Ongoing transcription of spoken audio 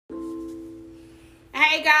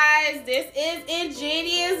Hey guys, this is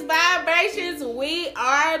Ingenious Vibrations. We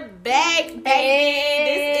are back, baby.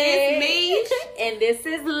 This is me. And this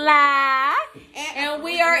is La. And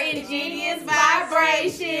we are Ingenious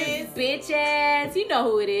Vibrations. Bitches. You know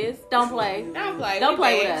who it is. Don't play. Don't play. Don't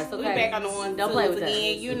play back. with us, okay? We back on the ones. Don't play with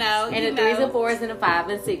again. us. You know. And you the 3s know. and 4s and the 5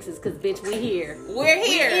 and 6s. Because, bitch, we here. We're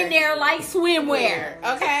here. We in there like swimwear.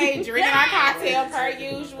 Okay, drinking our cocktail per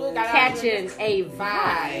usual. Got Catching a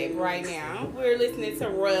vibe right now. We're listening to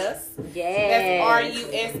Russ. Yes.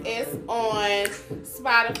 That's RUSS on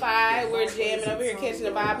Spotify. We're jamming over here, catching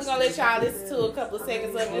the vibe. We're gonna let y'all listen to a couple of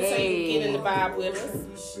seconds of it so you can get in the vibe with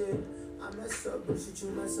us. I mess up, but you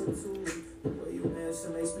mess up too. The way you answer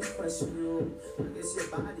makes me question you. I guess your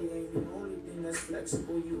body ain't the only thing that's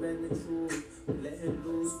flexible. You ran the truth. Letting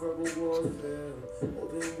loose verbal warfare.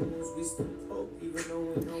 Open wounds, we still poke, even though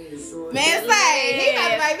we know it's short. Man, say, he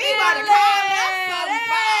about to make me want to call up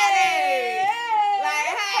somebody. Like,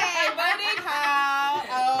 hey, buddy, call.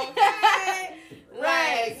 Okay.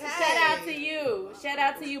 Right. Hey. Shout out to you. Shout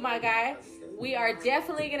out to you, my guy. We are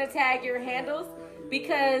definitely going to tag your handles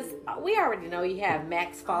because we already know you have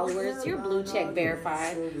max followers. You're blue check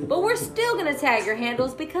verified. But we're still going to tag your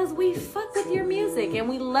handles because we fuck with your music and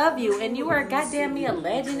we love you. And you are goddamn me a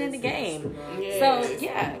legend in the game. Yes. So,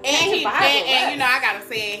 yeah. And you know, I got to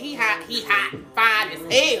say, he hot, fine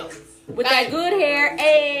as hell. With that good hair.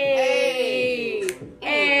 Hey.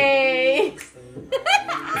 Hey.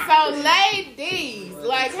 So, ladies,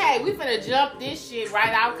 like, hey, we finna jump this shit right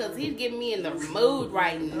out because he's getting me in the mood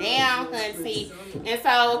right now, hunty. And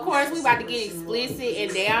so, of course, we about to get explicit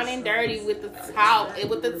and down and dirty with the talk and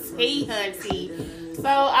with the tea, hunty. So,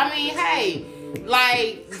 I mean, hey,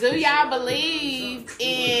 like, do y'all believe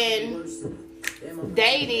in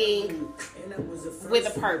dating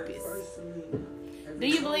with a purpose? Do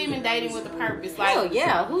you believe in dating with a purpose? Like, Oh,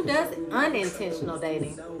 yeah. Who does unintentional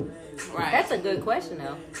dating? right. That's a good question,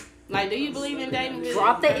 though. Like, do you believe in dating with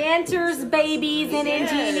Drop the answers, babies and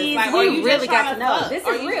ingenies. Like, are We you really just trying got to know. fuck? This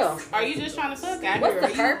Are is you real. Are you just trying to fuck out What's here?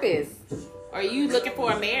 the purpose? Are you looking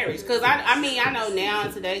for a marriage? Because I mean, I know now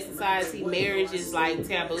in today's society, marriage is like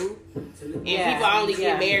taboo, and people only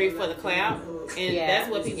get married for the clout, and that's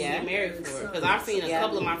what people get married for. Because I've seen a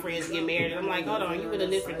couple of my friends get married, and I'm like, hold on, you with a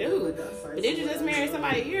different dude, but did you just marry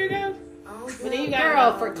somebody a year ago? But then you got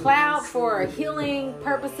Girl, for clout, for healing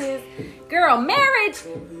purposes. Girl, marriage,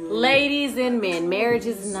 ladies and men, marriage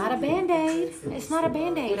is not a Band-Aid. It's not a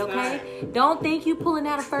Band-Aid, okay? Don't think you pulling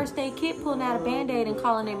out a first aid kit, pulling out a Band-Aid and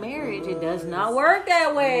calling it marriage. It does not work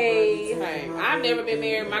that way. Hey, I've never been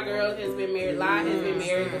married. My girl has been married. Lai has been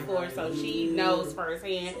married before, so she knows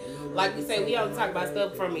firsthand. Like we say, we don't talk about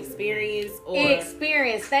stuff from experience or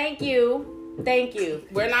Experience, thank you. Thank you.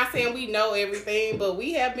 We're not saying we know everything, but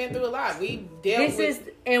we have been through a lot. We dealt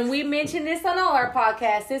And we mentioned this on all our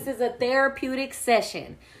podcasts. This is a therapeutic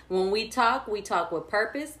session. When we talk with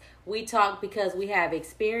purpose. We talk because we have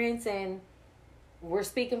experience and we're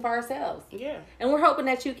speaking for ourselves. Yeah. And we're hoping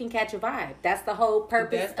that you can catch a vibe. That's the whole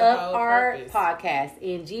purpose That's the of whole our purpose. podcast.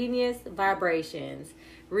 Ingenious Vibrations.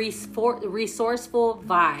 Resourceful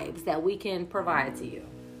vibes that we can provide to you.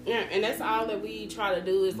 Yeah, and that's all that we try to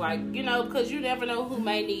do is like, you know, because you never know who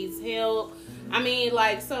may needs help. I mean,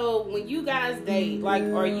 like, so when you guys date, like,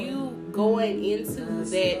 are you going into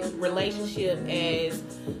that relationship as,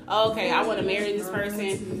 okay, I want to marry this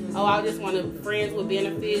person, oh, I just want to friends with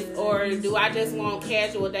benefits, or do I just want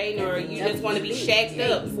casual dating, or you just want to be shacked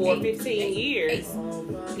up for 15 years?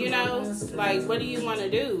 You know, like, what do you want to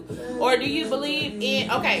do? Or do you believe in,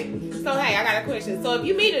 okay, so hey, I got a question. So if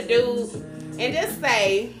you meet a dude and just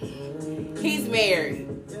say he's married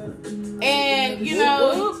and, you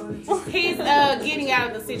know, he's getting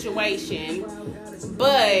out of the situation,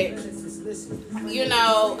 but, you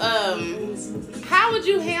know, how would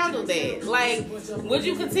you handle that? Like, would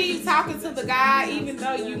you continue talking to the guy even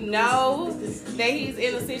though you know that he's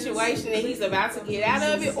in a situation and he's about to get out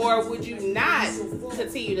of it? Or would you not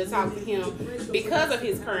continue to talk to him because of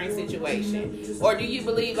his current situation? Or do you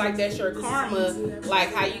believe like that's your karma?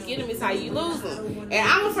 Like how you get him is how you lose him. And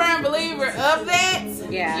I'm a firm believer of that.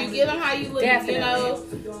 Yeah. You get him how you lose, Definitely. you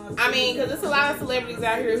know? I mean, because there's a lot of celebrities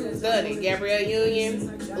out here who's done it. Gabrielle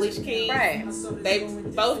Union, Alicia Keys. Right. They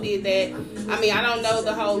both did that. I mean, I don't know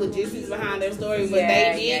the whole logistics behind their story, but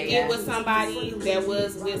they did get with somebody that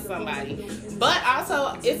was with somebody. But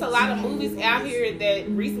also, it's a lot of movies out here that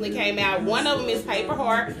recently came out. One of them is Paper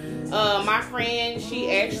Heart. My friend,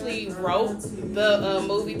 she actually wrote the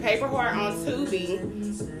movie Paper Heart on Tubi.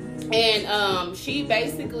 And she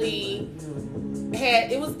basically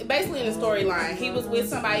it was basically in the storyline. He was with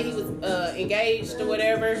somebody, he was engaged or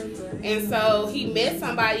whatever, and so he met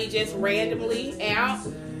somebody just randomly out,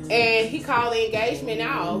 and he called the engagement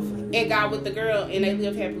off and got with the girl, and they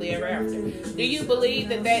lived happily ever after. Do you believe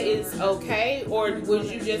that is okay, or would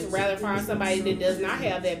you just rather find somebody that does not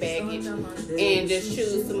have that baggage and just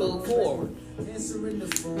choose to move forward?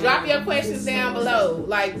 Drop your questions down below.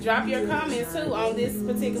 Like, drop your comments too on this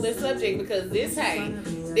particular subject, because this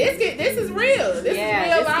is real. This is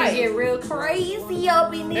real life. Can get real crazy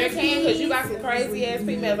up in this. It can, because you got some crazy ass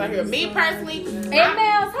females out here. Me personally,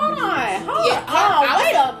 females, hold on,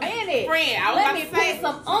 wait a minute. Friend, let me put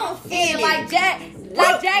some oomph in it, like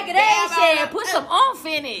Jagged Edge said. Put some oomph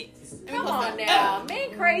in it. Come on now,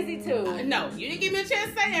 men crazy too. No, you didn't give me a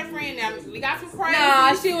chance to say that, friend. Now we got some crazy.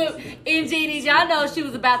 No, she was. Did y'all know she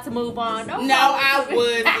was about to move on? No, I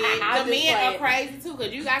wasn't. The men are crazy too,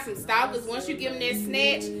 because you got some stalkers. Once you give them that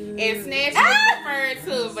snatch, and snatch is referred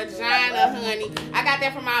to vagina, honey. I got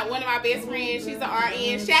that from one of my best friends. She's an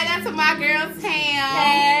RN. Shout out to my girl Tam.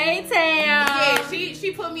 Hey Tam. Yeah,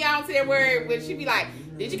 she put me on to that word when she be like,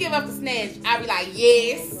 "Did you give up the snatch?" I be like,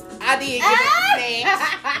 "Yes, I did give up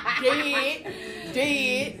the snatch."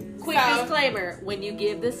 Did. Quick disclaimer: when you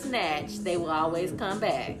give the snatch, they will always come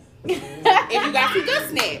back. If you got some good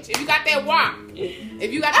snatch, if you got that wop,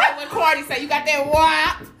 if you got that, what Cardi say, you got that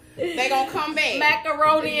wop, they gonna come back.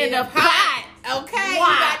 Macaroni in the pot. Okay,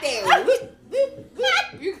 Wop. you got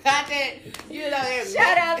that. You got that. You know that.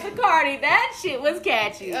 Shout out to Cardi. That shit was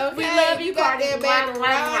catchy. Okay, we love you, Cardi. Got that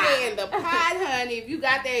macaroni in the pot, honey. If you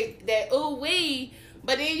got that ooh wee.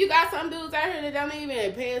 But then you got some dudes out here that don't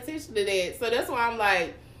even pay attention to that. So that's why I'm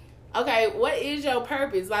like, okay, what is your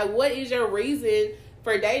purpose? Like, what is your reason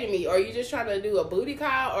for dating me? Are you just trying to do a booty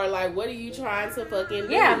call, or like, what are you trying to fucking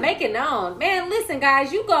do? Yeah, make it known. Man, listen,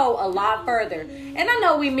 guys, you go a lot further. And I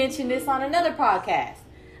know we mentioned this on another podcast.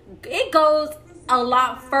 It goes a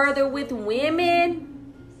lot further with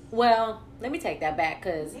women. Well, let me take that back,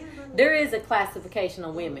 because there is a classification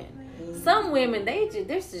of women. Some women, they're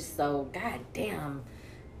just so goddamn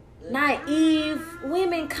naive.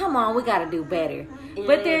 Women, come on, we got to do better.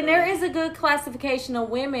 But then there is a good classification of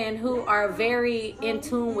women who are very in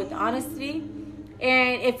tune with honesty.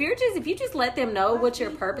 And if you just let them know what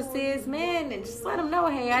your purpose is, man, and just let them know,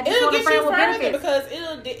 hey, I just want a friend with benefits. Because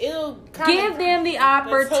it'll give them the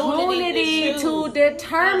opportunity to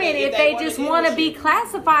determine if they just want to be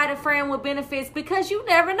classified a friend with benefits, because you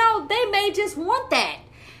never know. They may just want that.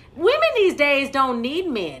 Women these days don't need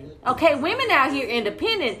men. Okay, women out here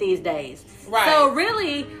independent these days. Right. So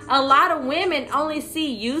really, a lot of women only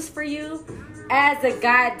see use for you as a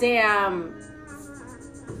goddamn,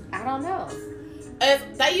 I don't know.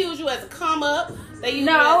 They use you as a come up. They use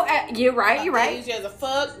you're right. You're right. They use you as a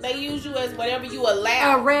fuck. They use you as whatever you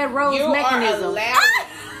allow. A red rose mechanism.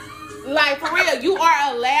 Like, for real, you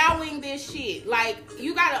are allowing this shit. Like,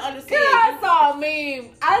 you gotta understand. I saw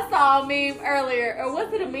a meme earlier. Or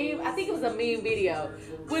was it a meme? I think it was a meme video.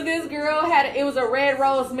 When this girl it was a red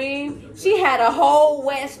rose meme. She had a whole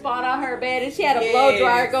wet spot on her bed, and she had a blow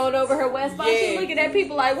dryer going over her wet spot. She looking at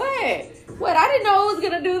people like, what? I didn't know it was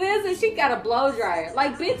gonna do this, and she got a blow dryer.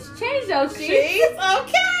 Like, bitch, change those sheets. Sheets,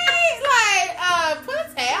 okay. Like, put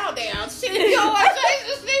a towel down. Shit, you don't want to change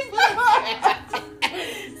the sheets, put a towel.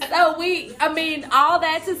 So all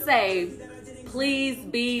that to say, please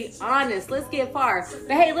be honest. Let's get far.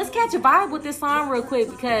 But hey, let's catch a vibe with this song real quick,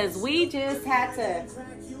 because we just had to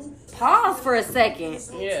pause for a second.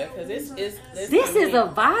 Yeah, because this is a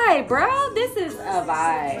vibe, bro. This is a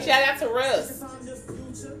vibe. Shout out to Russ.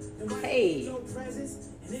 Hey. I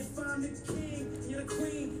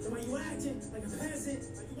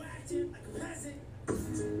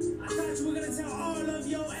thought you were gonna tell all of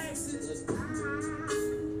your exes.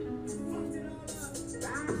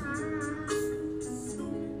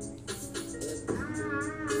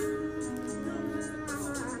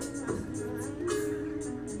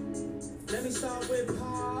 Let me start with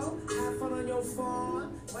Paul. Have fun on your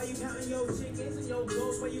farm. Why you counting your chickens and your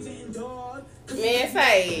goats? Why you getting dog? Man,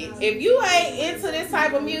 say, if you ain't into this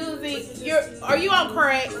type of music, are you on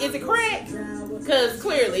crack? Is it crack? Because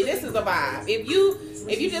clearly this is a vibe. If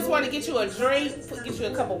you just want to get you a drink, get you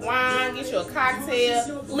a cup of wine, get you a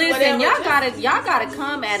cocktail. Listen, y'all gotta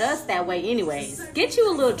come at us that way anyways. Get you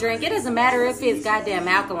a little drink. It doesn't matter if it's goddamn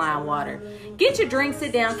alkaline water. Get your drink,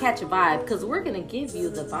 sit down, catch a vibe, because we're gonna give you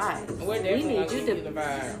the vibe. We're definitely gonna give you the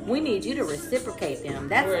vibe. We need you to reciprocate them.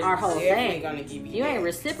 That's our whole thing. Gonna give you ain't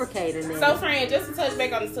reciprocating them. So, friend, just to touch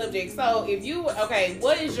back on the subject. So,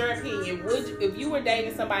 what is your opinion? If you were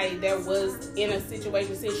dating somebody that was in a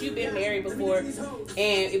situation, since you've been married before,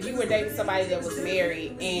 And if you were dating somebody that was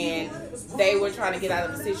married and they were trying to get out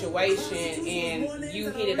of the situation and you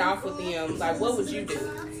hit it off with them, like, what would you do?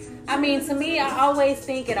 I mean, to me, I always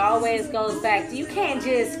think it always goes back to, you can't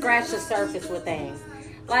just scratch the surface with things.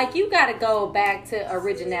 Like, you got to go back to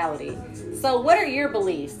originality. So what are your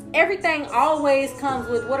beliefs? Everything always comes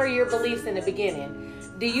with, what are your beliefs in the beginning?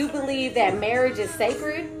 Do you believe that marriage is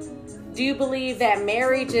sacred? Do you believe that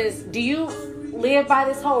marriage is, do you live by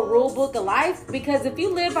this whole rule book of life? Because if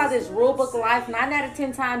you live by this rule book of life, 9 out of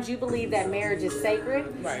 10 times you believe that marriage is sacred,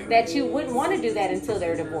 right, that you wouldn't want to do that until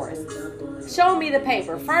they're divorced. Show me the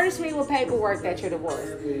paper. Furnish me with paperwork that you're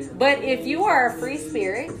divorced. But if you are a free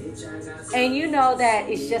spirit and you know that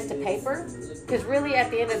it's just a paper, because really at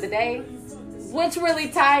the end of the day, what's really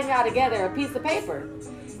tying y'all together? A piece of paper.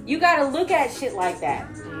 You got to look at shit like that.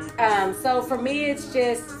 So for me, it's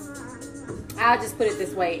just, I'll just put it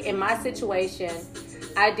this way. In my situation,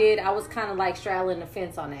 I was kind of like straddling the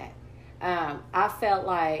fence on that. I felt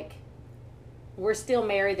like we're still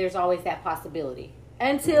married. There's always that possibility.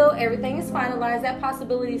 Until everything is finalized, that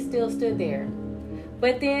possibility still stood there.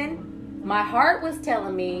 But then my heart was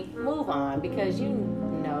telling me, move on, because you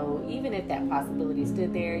know, even if that possibility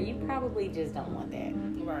stood there, you probably just don't want that.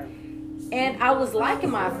 Right. And I was liking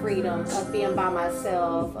my freedom of being by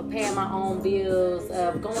myself, of paying my own bills,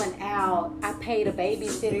 of going out. I paid a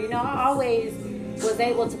babysitter. You know, I always was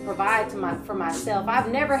able to provide for myself.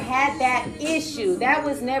 I've never had that issue. That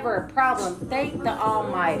was never a problem. Thank the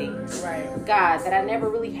Almighty, right, God, that I never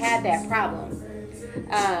really had that problem.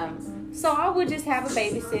 So I would just have a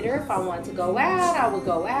babysitter. If I wanted to go out, I would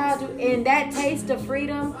go out. And that taste of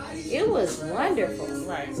freedom, it was wonderful.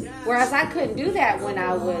 Right. Whereas I couldn't do that when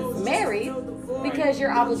I was married, because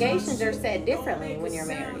your obligations are set differently when you're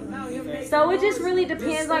married. So it just really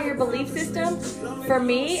depends on your belief system. For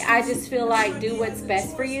me, I just feel like do what's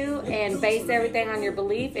best for you and base everything on your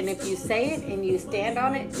belief. And if you say it and you stand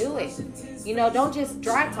on it, do it. You know, don't just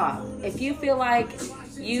dry talk. If you feel like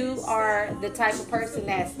you are the type of person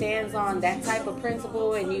that stands on that type of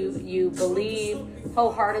principle and you believe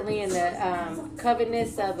wholeheartedly in the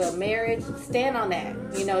covetousness of a marriage, stand on that.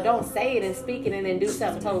 You know, don't say it and speak it and then do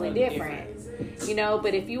something totally different. You know,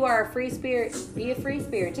 but if you are a free spirit, be a free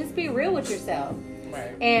spirit. Just be real with yourself.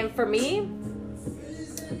 Right. And for me,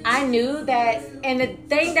 I knew that, and the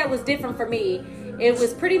thing that was different for me, it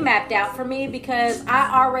was pretty mapped out for me, because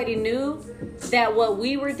I already knew that what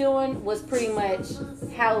we were doing was pretty much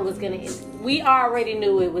how it was going to end. We already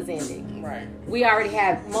knew it was ending. Right. We already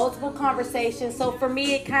had multiple conversations. So for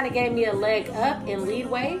me, it kind of gave me a leg up and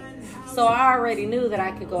leadway. So I already knew that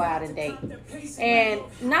I could go out and date. And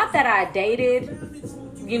not that I dated,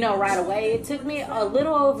 you know, right away. It took me a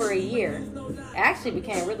little over a year. I actually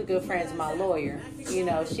became really good friends with my lawyer. You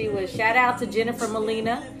know, she was, shout out to Jennifer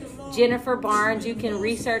Molina. Jennifer Barnes, you can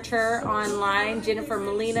research her online. Jennifer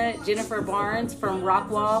Molina, Jennifer Barnes from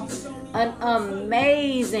Rockwall. An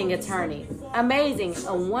amazing attorney. Amazing.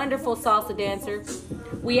 A wonderful salsa dancer.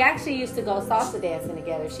 We actually used to go salsa dancing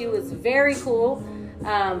together. She was very cool,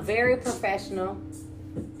 very professional.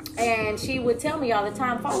 And she would tell me all the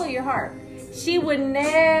time, follow your heart. She would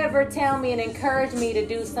never tell me and encourage me to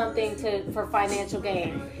do something for financial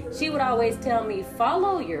gain. She would always tell me,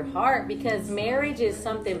 follow your heart, because marriage is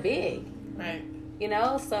something big. Right. You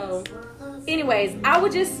know, so anyways, I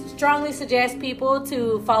would just strongly suggest people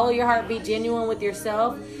to follow your heart, be genuine with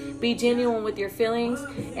yourself, be genuine with your feelings,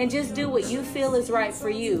 and just do what you feel is right for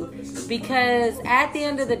you. Because at the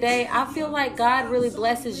end of the day, I feel like God really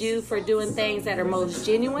blesses you for doing things that are most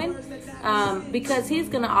genuine, because he's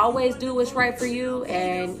going to always do what's right for you,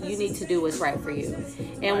 and you need to do what's right for you.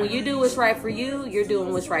 And when you do what's right for you, you're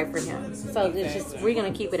doing what's right for him. So it's just, we're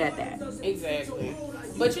going to keep it at that. Exactly.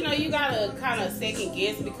 But you know, you gotta kind of second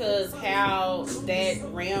guess, because how that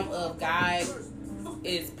realm of God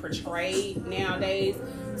is portrayed nowadays,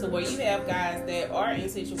 to where you have guys that are in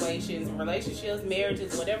situations, relationships,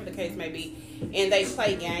 marriages, whatever the case may be, and they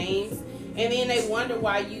play games, and then they wonder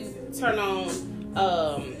why you turn on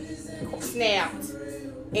Snapped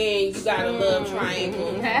and you got a love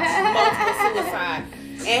triangle, multiple suicide.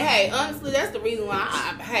 And hey, honestly, that's the reason why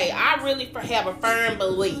I really have a firm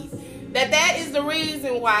belief that is the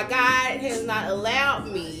reason why God has not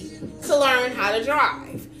allowed me to learn how to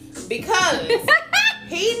drive, because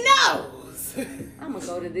he knows I'm gonna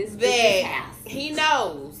go to this that house. He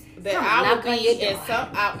knows that I will be in some.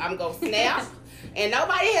 I'm gonna snap, and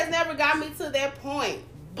nobody has never got me to that point.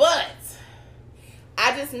 But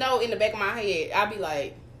I just know in the back of my head, I'll be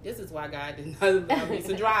like, this is why God did not allow me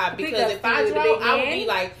to drive. Because if I drove, I would be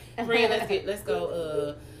like, friend, let's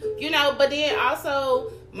go. You know. But then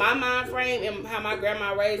also my mind frame and how my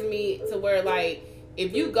grandma raised me, to where like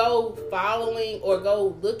if you go following or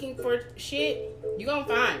go looking for shit, you gonna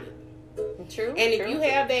find it. True. And if you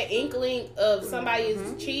have that inkling of somebody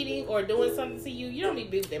is cheating or doing something to you, you don't need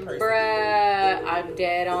to be with that person. Bruh, I'm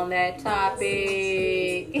dead on that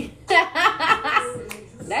topic.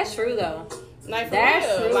 That's true though. Like, for That's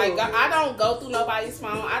real. true. Like, I don't go through nobody's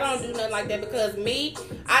phone. I don't do nothing like that because me,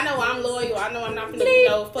 I know I'm loyal. I know I'm not finna do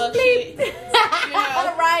no fuck shit. You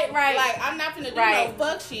know? Right. Like, I'm not finna do no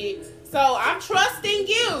fuck shit. So, I'm trusting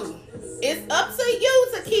you. It's up to you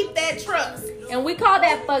to keep that trust. And we call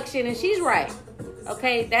that fuck shit, and she's right.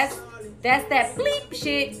 Okay, that's that bleep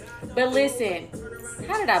shit. But listen,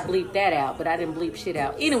 how did I bleep that out? But I didn't bleep shit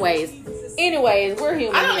out. Anyways, we're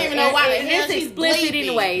human. I don't even know why the hell she's explicit. bleeping.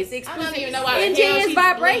 Anyways, I don't even know why the hell Ingenious she's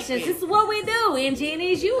vibrations. bleeping. This is what we do.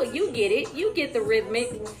 Ingenious, you get it. You get the rhythmic,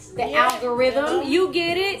 the algorithm. You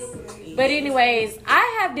get it. But anyways,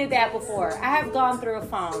 I have did that before. I have gone through a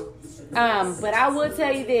phone. But I will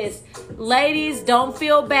tell you this, ladies, don't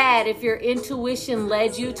feel bad if your intuition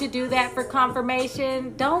led you to do that for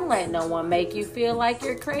confirmation. Don't let no one make you feel like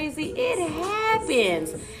you're crazy. It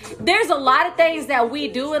happens. There's a lot of things that we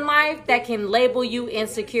do in life that can label you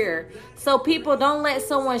insecure. So people, don't let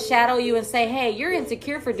someone shadow you and say, hey, you're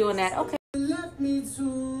insecure for doing that. Okay.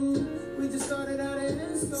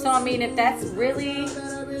 So, I mean, if that's really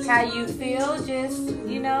how you feel,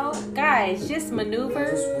 just, guys, just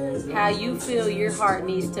maneuver how you feel your heart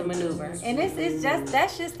needs to maneuver. And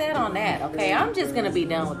that's just that on that, okay? I'm just going to be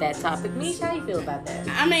done with that topic. Mish, how you feel about that?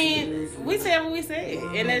 I mean, we said what we said,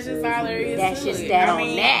 and that's just all there is. That's to just it. that I on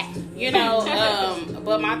mean, that.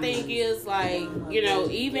 But my thing is, like,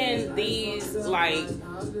 even these, like,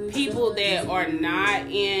 people that are not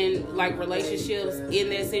in, like, relationships in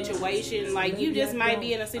that situation, like, you just might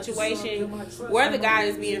be in a situation where the guy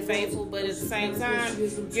is being faithful, but at the same time,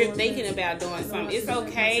 you're thinking about doing something. It's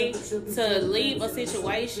okay to leave a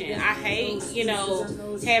situation. I hate,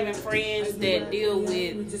 having friends that deal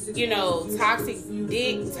with, toxic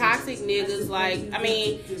niggas. Like, I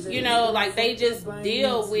mean, like, they just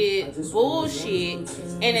deal with bullshit,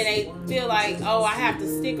 and then they feel like, oh, I have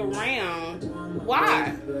to stick around.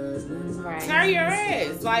 Why? Right. Tear your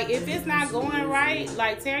ass. Like, if it's not going right,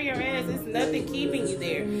 like, tear your ass. It's nothing keeping you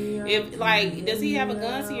there. If, like, does he have a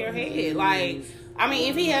gun to your head? Like, I mean,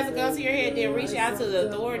 if he has a gun to your head, then reach out to the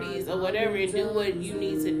authorities or whatever and do what you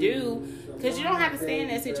need to do. Because you don't have to stay in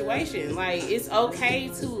that situation. Like, it's okay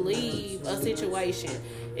to leave a situation.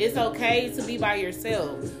 It's okay to be by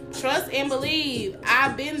yourself. Trust and believe.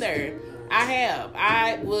 I've been there. I have.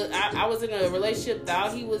 I was in a relationship,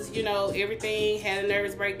 thought he was, everything, had a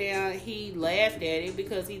nervous breakdown. He laughed at it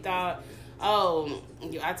because he thought, oh,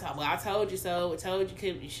 I told you so. I told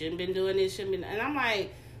you shouldn't been doing this, and I'm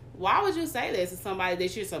like, why would you say this to somebody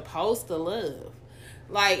that you're supposed to love?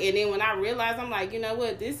 Like, and then when I realized, I'm like, you know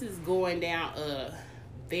what? This is going down a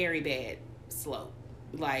very bad slope.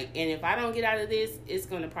 Like, and if I don't get out of this, it's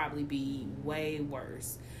going to probably be way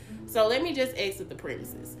worse. So let me just exit the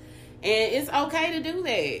premises. And it's okay to do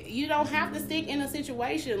that. You don't have to stick in a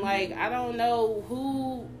situation. Like, I don't know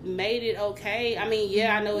who made it okay. I mean,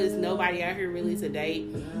 yeah, I know it's nobody out here really to date.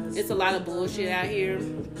 It's a lot of bullshit out here.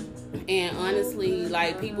 And honestly,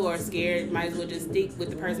 like, people are scared. Might as well just stick with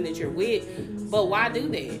the person that you're with. But why do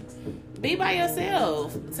that? Be by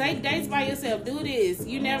yourself. Take dates by yourself. Do this.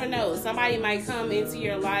 You never know. Somebody might come into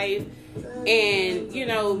your life and,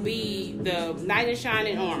 be the knight in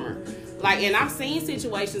shining armor. Like, and I've seen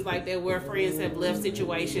situations like that where friends have left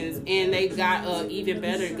situations and they got an even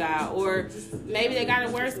better guy, or maybe they got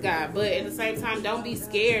a worse guy. But at the same time, don't be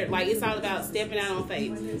scared. Like, it's all about stepping out on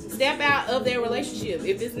faith. Step out of their relationship.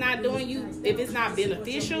 If it's not if it's not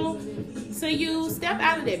beneficial to you, step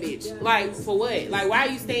out of that bitch. Like, for what? Like, why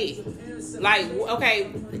are you staying? Like,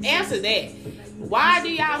 okay, answer that. Why do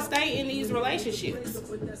y'all stay in these relationships?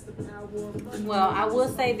 Well, I will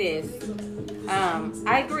say this.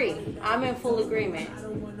 I agree. I'm in full agreement.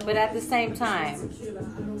 But at the same time,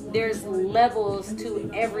 there's levels to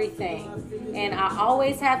everything. And I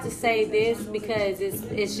always have to say this because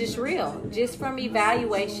it's just real. Just from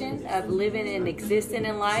evaluation of living and existing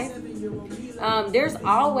in life, there's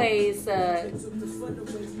always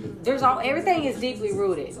everything is deeply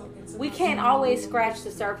rooted. We can't always scratch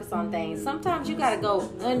the surface on things. Sometimes you gotta go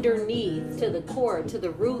underneath to the core, to the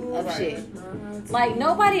root of shit. Like,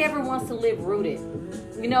 nobody ever wants to live rooted.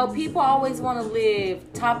 People always want to live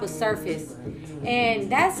top of surface. And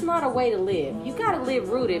that's not a way to live. You gotta live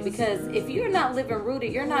rooted, because if you're not living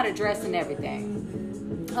rooted, you're not addressing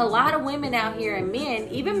everything. A lot of women out here, and men,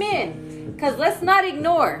 even men, because let's not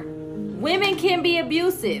ignore, women can be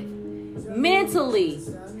abusive. mentally,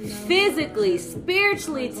 physically,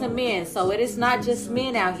 spiritually to men. So it is not just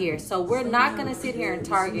men out here. So we're not going to sit here and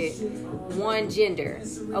target one gender.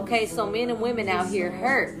 Okay, so men and women out here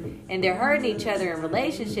hurt, and they're hurting each other in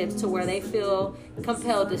relationships to where they feel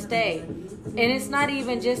compelled to stay. And it's not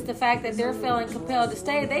even just the fact that they're feeling compelled to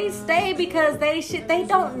stay. They stay because they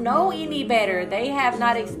don't know any better. They have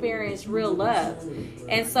not experienced real love.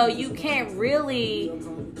 And so you can't really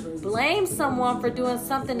blame someone for doing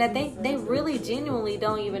something that they really genuinely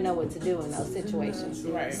don't even know what to do in those situations.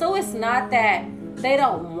 Right. So it's not that they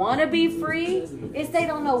don't want to be free, it's they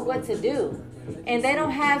don't know what to do. And they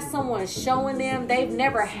don't have someone showing them. They've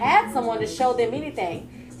never had someone to show them anything.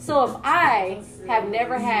 So if I have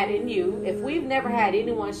never had if we've never had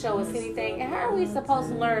anyone show us anything, how are we supposed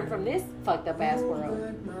to learn from this fucked up ass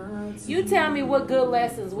world? You tell me what good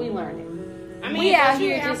lessons we learning. I mean, we out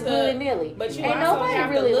here just willy-nilly. But you ain't also nobody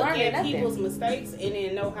have really to look learning at nothing. people's mistakes and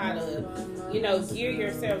then know how to, gear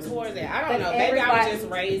yourself towards it. I don't know. Maybe everybody- I was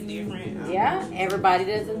just raised different. Yeah, everybody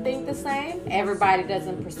doesn't think the same. Everybody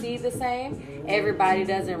doesn't perceive the same. Everybody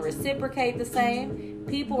doesn't reciprocate the same.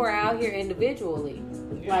 People are out here individually.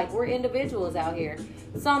 Yeah. Like, we're individuals out here.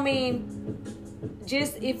 So, I mean,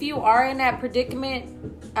 just if you are in that predicament,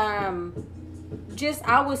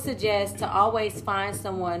 I would suggest to always find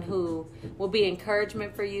someone who will be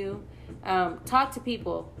encouragement for you. Talk to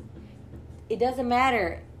people. It doesn't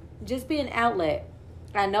matter. Just be an outlet.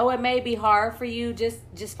 I know it may be hard for you.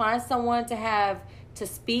 Just find someone to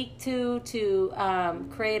speak to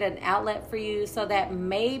create an outlet for you, so that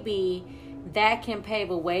maybe that can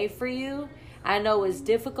pave a way for you. I know it's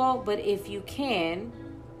difficult, but if you can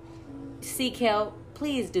seek help,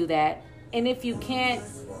 please do that. And if you can't,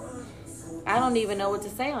 I don't even know what to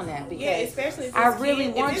say on that, because especially if I really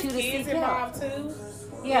want you to kids seek help. involved too.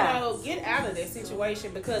 Yeah. Get out of that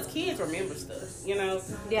situation, because kids remember stuff,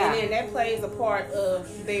 Yeah. And then that plays a part of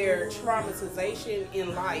their traumatization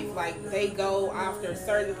in life. Like, they go after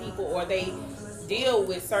certain people, or they deal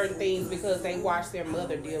with certain things because they watch their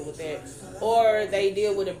mother deal with that, or they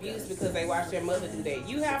deal with abuse because they watch their mother do that.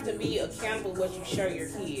 You have to be accountable what you show your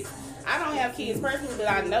kids. I don't have kids personally, but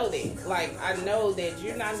I know that. Like, I know that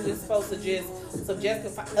you're not just supposed to just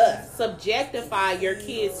subjectify your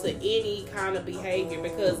kids to any kind of behavior,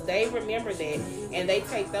 because they remember that and they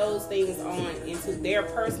take those things on into their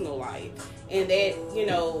personal life, and that,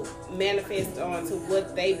 manifests onto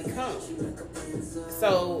what they become.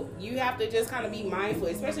 So you have to just kind of be mindful,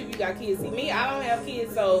 especially if you got kids. See, me, I don't have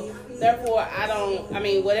kids, so therefore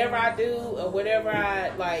whatever I do or whatever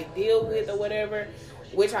I deal with or whatever,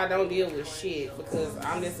 which I don't deal with shit, because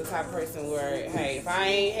I'm just the type of person where, hey, if I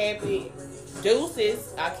ain't happy,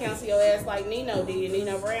 deuces, I cancel your ass like Nino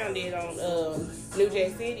Brown did on New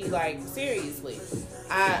Jack City. Like, seriously,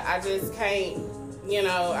 I just can't,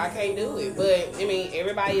 I can't do it. But I mean,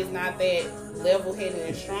 everybody is not that level-headed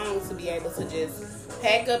and strong to be able to just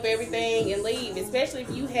pack up everything and leave, especially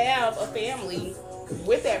if you have a family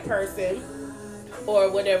with that person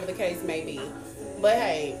or whatever the case may be. But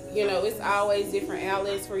hey, it's always different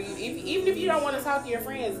outlets for you. Even if you don't want to talk to your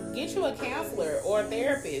friends, get you a counselor or a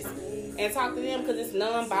therapist and talk to them, because it's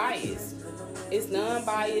non-biased. It's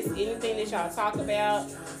non-biased. Anything that y'all talk about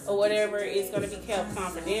or whatever is going to be kept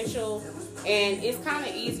confidential. And it's kind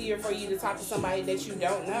of easier for you to talk to somebody that you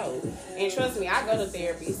don't know. And trust me, I go to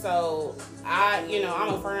therapy, so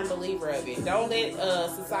I'm a firm believer of it. Don't let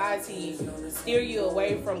society steer you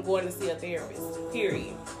away from going to see a therapist,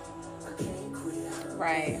 period.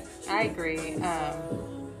 Right. I agree.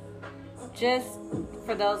 Just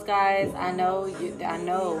for those guys, I know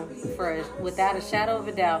without a shadow of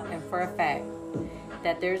a doubt and for a fact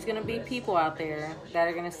that there's going to be people out there that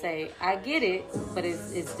are going to say, I get it, but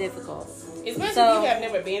it's difficult. Especially so if you have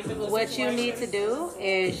never been through a what situation. you need to do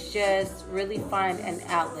is just really find an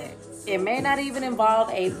outlet. It may not even involve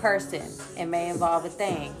a person. It may involve a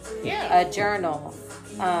thing. Yeah. A journal.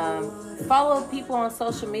 Follow people on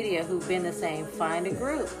social media who've been the same. Find a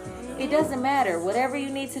group. It doesn't matter. Whatever you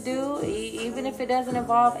need to do, even if it doesn't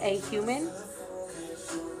involve a human,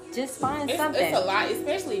 just find something. It's a lot,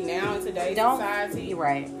 especially now in today's society.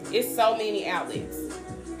 Right. It's so many outlets.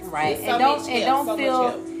 Right. So don't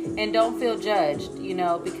feel judged,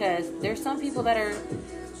 because there's some people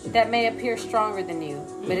that may appear stronger than you,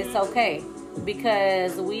 but it's okay,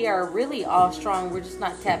 because we are really all strong. We're just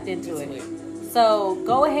not tapped into it. So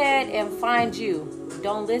go ahead and find you.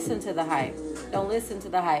 Don't listen to the hype. Don't listen to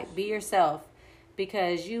the hype. Be yourself,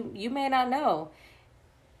 because you may not know.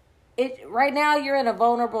 Right now you're in a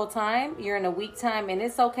vulnerable time. You're in a weak time, and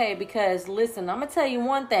it's okay, because listen, I'm going to tell you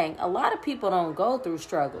one thing. A lot of people don't go through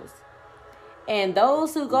struggles. And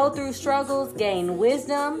those who go through struggles gain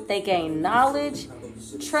wisdom, they gain knowledge.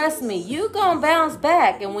 Trust me, you gonna bounce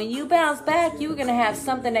back. And when you bounce back, you're gonna have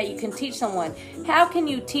something that you can teach someone. How can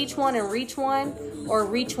you teach one and reach one, or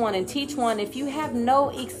reach one and teach one, if you have no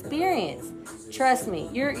experience? Trust me,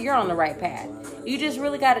 you're on the right path. You just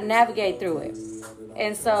really got to navigate through it.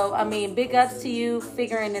 And so, I mean, big ups to you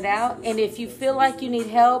figuring it out. And if you feel like you need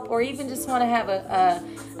help, or even just want to have a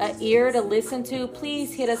ear to listen to,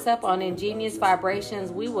 please hit us up on Ingenious Vibrations.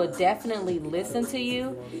 We will definitely listen to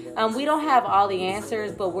you. We don't have all the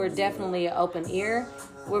answers, but we're definitely an open ear.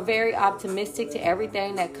 We're very optimistic to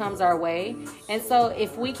everything that comes our way. And so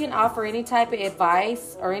if we can offer any type of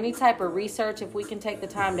advice or any type of research, if we can take the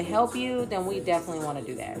time to help you, then we definitely want to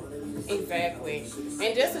do that. Exactly.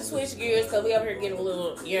 And just to switch gears, because we over here getting a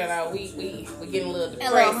little, we getting a little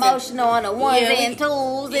depressed. A little emotional on the ones and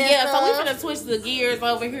twos and stuff. So we finna switch the gears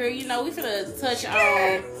over here. We finna touch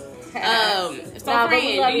on. So nah,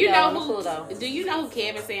 friend, do you know who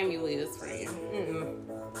Kevin Samuel is, friend?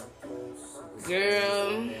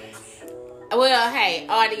 Girl. Well, hey,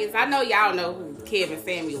 audience, I know y'all know who Kevin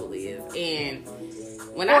Samuel is. And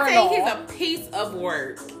when I tell you he's a piece of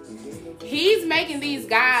work, he's making these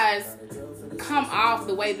guys come off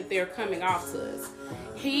the way that they're coming off to us.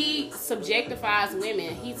 He subjectifies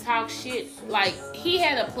women. He talks shit. Like, he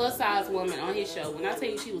had a plus size woman on his show. When I tell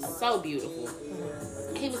you she was so beautiful,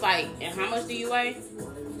 he was like, and how much do you weigh?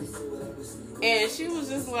 And she was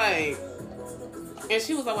just like,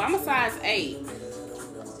 well, I'm a size 8.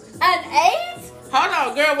 An 8? Hold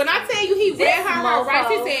on, girl. When I tell you he read her rights,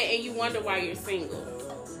 he said, and you wonder why you're single.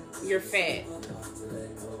 You're fat.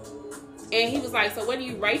 And he was like, so what do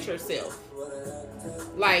you rate yourself?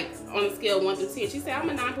 Like, on a scale of 1 through 10. She said, I'm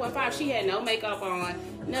a 9.5. She had no makeup on,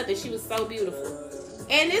 nothing. She was so beautiful.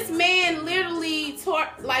 And this man literally tore,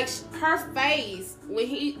 like, her face. When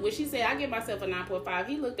she said, I give myself a 9.5,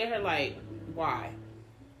 he looked at her like, why?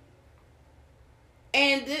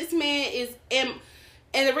 And this man is, and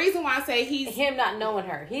the reason why I say him not knowing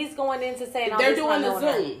her. He's going into saying, they're doing the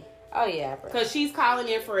Zoom. Her. Oh, yeah, bro. Because she's calling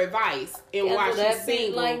in for advice and why she's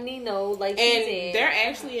single. Like Nino, like and she said. They're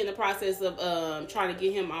actually in the process of trying to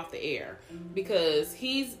get him off the air. Because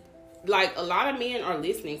he's, like, a lot of men are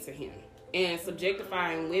listening to him and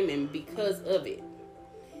subjectifying women because of it.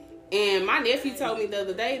 And my nephew told me the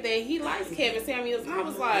other day that he likes Kevin Samuels. And I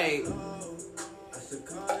was like,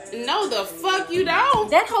 no, the fuck you don't.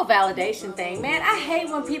 That whole validation thing, man. I hate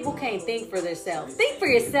when people can't think for themselves. Think for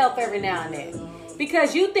yourself every now and then.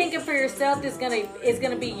 Because you thinking for yourself is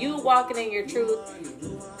gonna be you walking in your truth.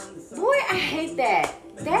 Boy, I hate that.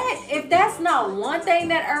 If that's not one thing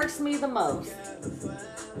that irks me the most.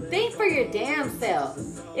 Think for your damn self.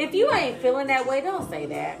 If you ain't feeling that way, don't say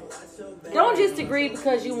that. Don't just agree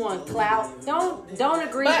because you want clout. Don't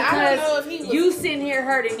agree because you sitting here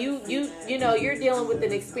hurting. You know you're dealing with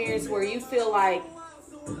an experience where you feel like.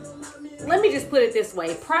 Let me just put it this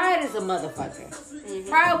way: pride is a motherfucker. Mm-hmm.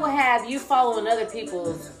 Pride will have you following other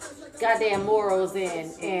people's goddamn morals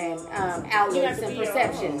and outlooks and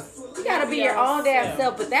perceptions. You gotta be your own damn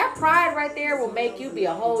self. But that pride right there will make you be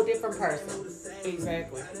a whole different person.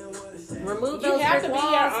 Exactly. Remove those brick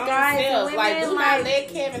walls, guys and women. Like, do not let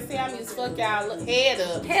Kevin Samuels fuck y'all head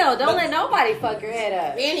up. Hell, don't let nobody fuck your head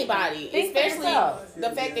up. Anybody. Especially the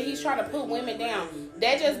fact that he's trying to put women down.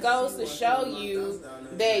 That just goes to show you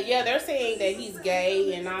that, yeah, they're saying that he's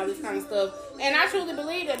gay and all this kind of stuff. And I truly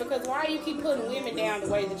believe that, because why do you keep putting women down the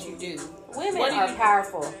way that you do? Women are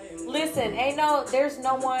powerful. Listen, there's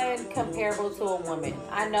no one comparable to a woman.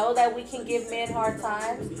 I know that we can give men hard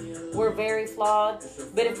times. We're very flawed.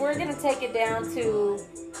 But if we're going to take it down to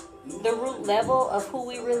the root level of who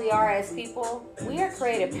we really are as people, we are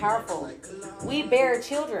created powerful. We bear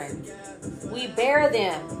children. We bear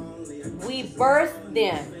them. We birth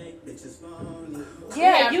them.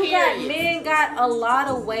 Yeah, men got a lot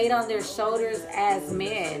of weight on their shoulders as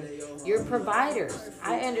men. You're providers.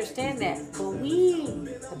 I understand that. But we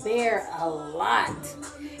bear a lot.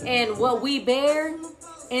 And what we bear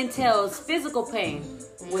entails physical pain.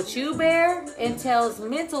 What you bear entails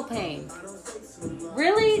mental pain.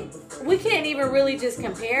 Really, we can't even really just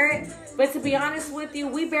compare it. But to be honest with you,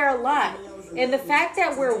 we bear a lot. And the fact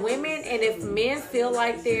that we're women, and if men feel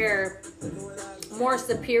like they're more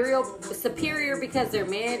superior because they're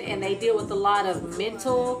men and they deal with a lot of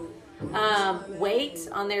mental weight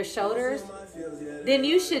on their shoulders, then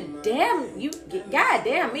you should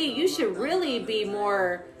you should really be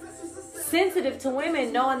more sensitive to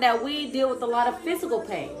women, knowing that we deal with a lot of physical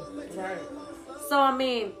pain. Right. So I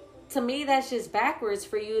mean, to me, that's just backwards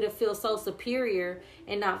for you to feel so superior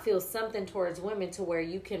and not feel something towards women to where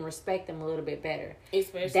you can respect them a little bit better.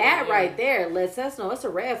 Especially that right there lets us know it's a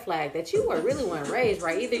red flag that you really weren't raised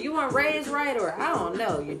right. Either you weren't raised right, or I don't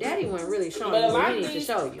know, your daddy wasn't really showing you what he needs to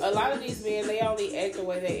show you. A lot of these men, they only act the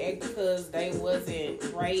way they act because they wasn't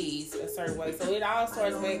raised a certain way. So it all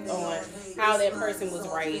starts back on how that person was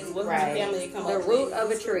raised, what kind of family they come the up root with.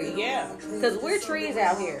 of a tree. Yeah, because we're trees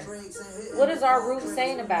out here. What is our root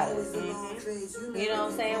saying about us? Mm-hmm. You know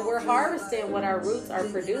what I'm saying? We're harvesting what our roots are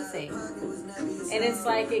producing. And it's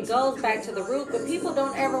like it goes back to the root, but people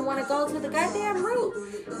don't ever want to go to the goddamn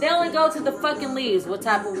root. They only go to the fucking leaves. What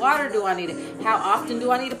type of water do I need? How often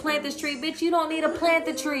do I need to plant this tree? Bitch, you don't need to plant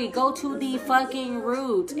the tree. Go to the fucking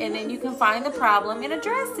root, and then you can find the problem and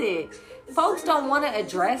address it. Folks don't want to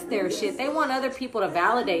address their shit. They want other people to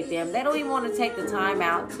validate them. They don't even want to take the time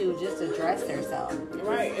out to just address themselves.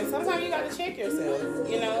 Right, and sometimes you got to check yourself.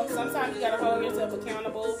 You know, sometimes you got to hold yourself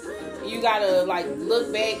accountable. You got to, like,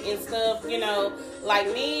 look back and stuff, you know.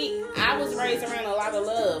 Like me, I was raised around a lot of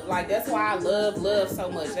love. Like, that's why I love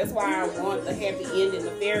so much. That's why I want the happy ending,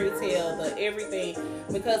 the fairy tale, the everything.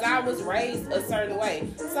 Because I was raised a certain way.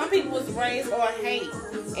 Some people was raised on hate.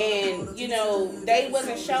 And, you know, they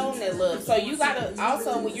wasn't shown that love. So you got to,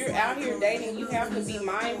 also, when you're out here dating, you have to be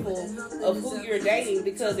mindful of who you're dating.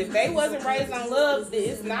 Because if they wasn't raised on love,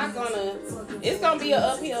 it's going to be an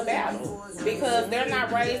uphill battle. Because they're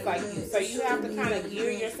not raised like you. So you have to kind of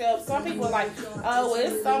gear yourself. Some people are like, oh, well,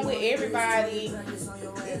 it's some with everybody.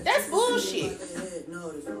 That's bullshit.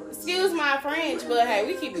 Excuse my French, but hey,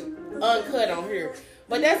 we keep it uncut on here.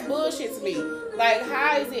 But that's bullshit to me. Like,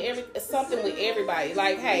 how is it something with everybody?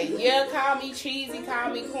 Like, hey, yeah, call me cheesy,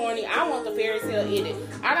 call me corny. I want the fairy tale ended.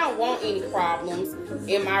 I don't want any problems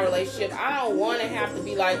in my relationship. I don't want to have to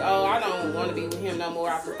be like, oh, I don't want to be with him no more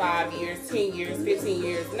after 5 years, 10 years, 15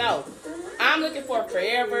 years. No. I'm looking for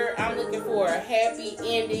forever. I'm looking for a happy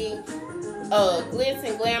ending. Glitz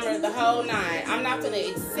and glamour, the whole nine. I'm not going to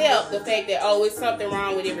accept the fact that, oh, it's something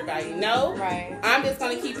wrong with everybody. No. Right. I'm just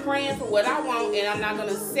going to keep praying for what I want, and I'm not going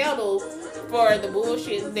to settle for the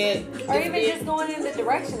bullshit that... Or even just going in the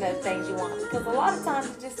direction of things you want. Because a lot of times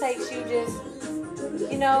it just takes you just,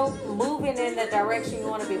 you know, moving in the direction you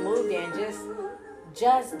want to be moved in.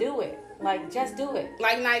 Just do it. Like, just do it.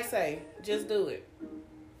 Like Nike say, just do it.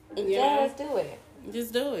 Just do it.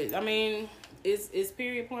 Just do it. I mean... It's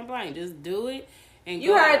period point blank. Just do it. And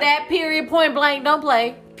you heard that, period point blank. Don't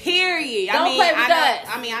play. Period. Don't play with us.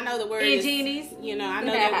 I know the word Ingenious. is, you know, I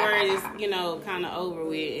know that word is, you know, kind of over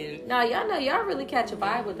with. And no, y'all know, y'all really catch a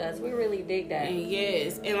vibe with us. We really dig that. And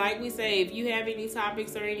yes. And like we say, if you have any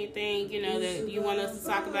topics or anything, you know, that you want us to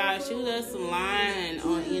talk about, shoot us some line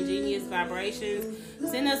on Ingenious Vibrations.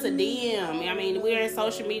 Send us a DM. I mean, we're in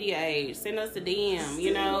social media age. Send us a DM,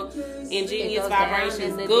 you know. Ingenious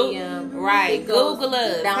Vibrations. Right. Google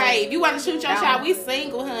us. Hey, if you want to shoot your shot, we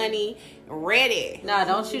single, honey. Ready. No,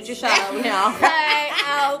 don't shoot your shot over here.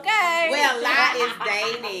 Okay. Well, Lie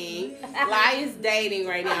is dating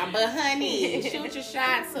right now. But, honey, shoot your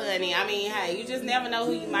shots, honey. I mean, hey, you just never know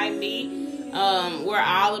who you might meet. We're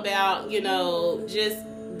all about, you know, just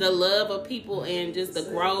the love of people and just the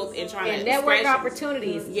growth and trying to network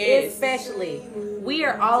opportunities. Yes. Especially. We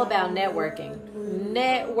are all about networking.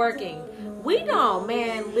 We don't,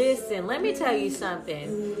 man, listen, let me tell you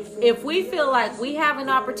something. If we feel like we have an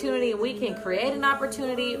opportunity and we can create an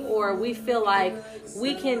opportunity, or we feel like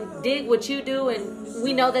we can dig what you do and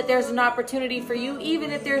we know that there's an opportunity for you, even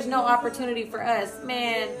if there's no opportunity for us,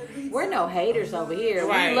 man, we're no haters over here.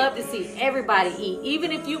 Right. We love to see everybody eat,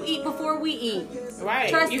 even if you eat before we eat. Right.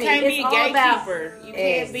 Trust you me, can't be a gatekeeper. You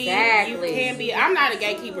can't be. I'm not a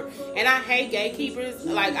gatekeeper. And I hate gatekeepers.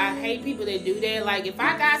 Like, I hate people that do that. Like, if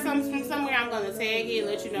I got something from somewhere, I'm going to tag it,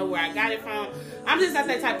 let you know where I got it from. I'm just not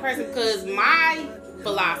that type of person, because my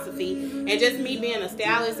philosophy, and just me being a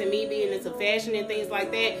stylist and me being into fashion and things like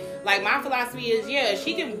that, like, my philosophy is, yeah,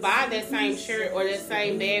 she can buy that same shirt or that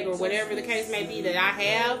same bag or whatever the case may be that I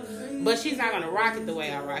have, but she's not going to rock it the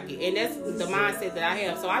way I rock it. And that's the mindset that I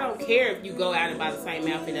have. So I don't care if you go out and buy the same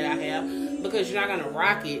outfit that I have, because you're not going to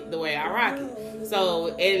rock it the way I rock it.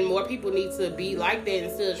 So, and more people need to be like that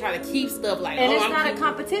instead of try to keep stuff like, and it's not a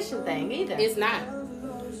competition thing either. It's not.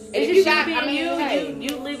 It's just you being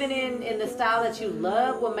you living in the style that you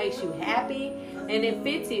love, what makes you happy, and it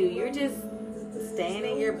fits you. You're just staying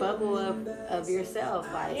in your bubble of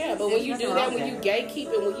yourself. Like, yeah, but when you do that, when you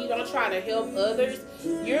gatekeep and when you don't try to help others,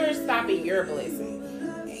 you're stopping your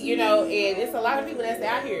blessing. You know, and it's a lot of people that's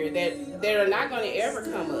out here that are not going to ever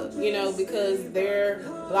come up, you know, because they're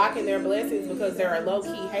blocking their blessings because they're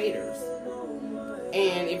low-key haters.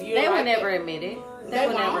 And if you would never admit it. They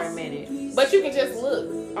will never won't. admit it. But you can just look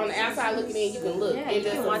on the outside looking in. You can look Yeah, and you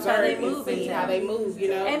just can watch how they observe and move see and how tell. they move. You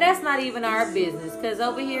know. And that's not even our business, because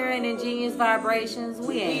over here in Ingenious Vibrations,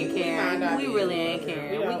 we ain't We mind our caring. We really business. ain't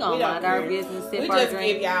caring. We We don't gonna mind our care. business, sip We our just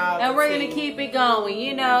drink, give y'all and the we're gonna tea. keep it going,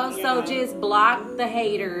 you know? So Yeah. just block the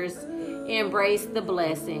haters, embrace the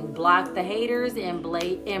blessing. Block the haters and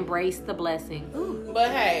embrace the blessing. Ooh,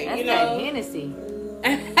 But hey, that's you that know, Hennessy.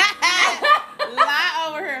 lie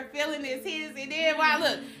over here feeling this his and then why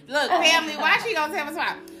look family, why she gonna tell us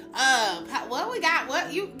why? What we got?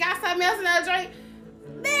 What you got something else in that drink?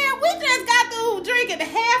 Man, we just got through drinking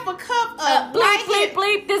half a cup of Bleep, Black bleep,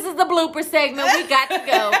 bleep. This is the blooper segment. We got to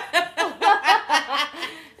go.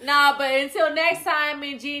 Nah, but until next time,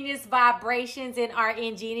 Ingenious Vibrations and our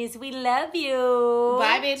Ingenious, we love you.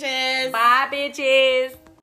 Bye, bitches. Bye, bitches.